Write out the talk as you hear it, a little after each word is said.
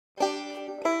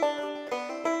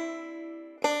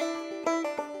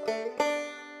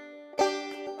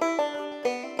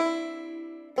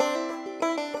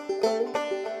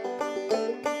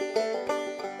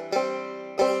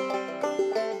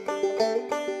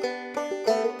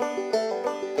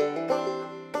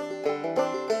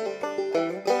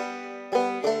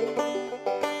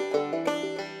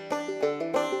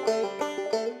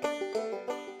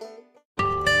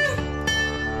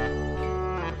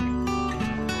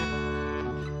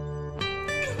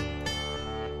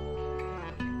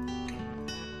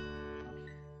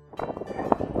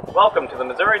Welcome to the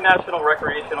Missouri National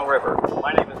Recreational River.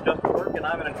 My name is Justin Burke and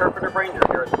I'm an interpretive ranger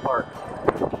here at the park.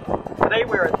 Today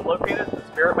we are located at the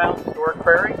Spirit Mound Historic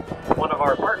Prairie, one of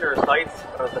our partner sites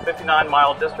of the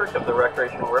 59-mile district of the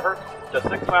recreational river, just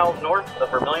 6 miles north of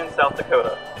Vermilion, South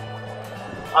Dakota.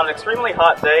 On an extremely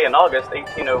hot day in August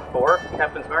 1804,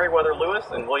 Captains Meriwether Lewis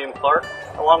and William Clark,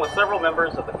 along with several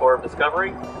members of the Corps of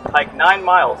Discovery, hiked 9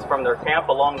 miles from their camp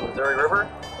along the Missouri River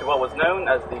to what was known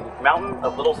as the Mountain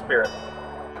of Little Spirits.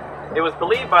 It was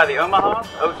believed by the Omaha,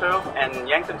 Oto, and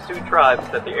Yankton Sioux tribes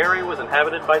that the area was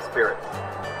inhabited by spirits.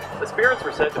 The spirits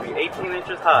were said to be 18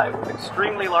 inches high, with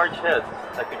extremely large heads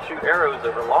that could shoot arrows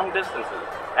over long distances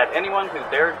at anyone who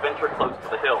dared venture close to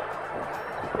the hill.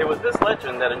 It was this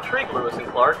legend that intrigued Lewis and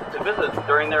Clark to visit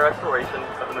during their exploration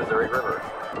of the Missouri River.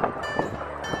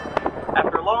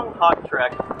 After a long, hot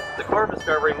trek, the Corps of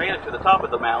Discovery made it to the top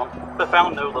of the mound, but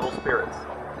found no little spirits.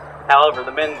 However,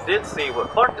 the men did see what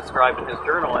Clark described in his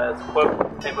journal as,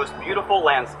 quote, a most beautiful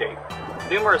landscape.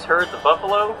 Numerous herds of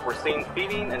buffalo were seen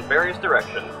feeding in various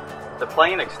directions. The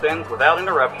plain extends without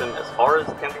interruption as far as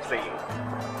can be seen.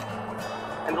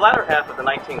 In the latter half of the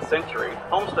 19th century,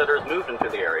 homesteaders moved into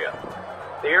the area.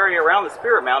 The area around the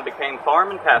Spirit Mound became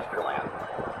farm and pasture land.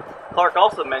 Clark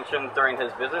also mentioned during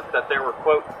his visit that there were,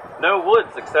 quote, no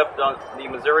woods except on the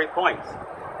Missouri points.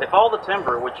 If all the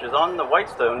timber which is on the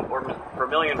Whitestone or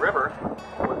Vermilion River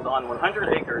was on 100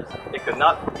 acres, it could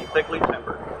not be thickly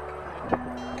timbered.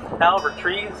 However,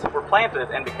 trees were planted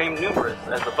and became numerous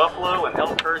as the buffalo and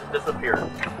elk herds disappeared.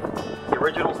 The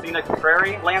original scenic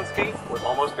prairie landscape was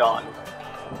almost gone.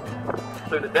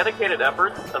 Through the dedicated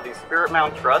efforts of the Spirit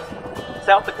Mound Trust,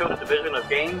 South Dakota Division of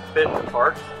Game, Fish, and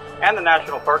Parks, and the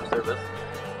National Park Service,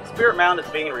 Spirit Mound is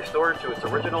being restored to its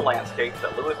original landscape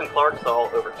that Lewis and Clark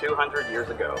saw over 200 years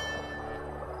ago.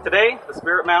 Today, the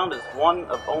Spirit Mound is one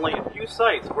of only a few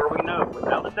sites where we know,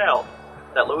 without a doubt,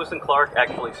 that Lewis and Clark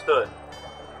actually stood.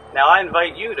 Now I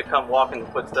invite you to come walk in the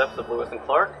footsteps of Lewis and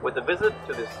Clark with a visit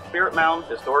to the Spirit Mound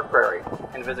Historic Prairie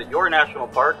and visit your national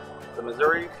park, the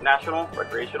Missouri National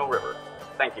Recreational River.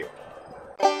 Thank you.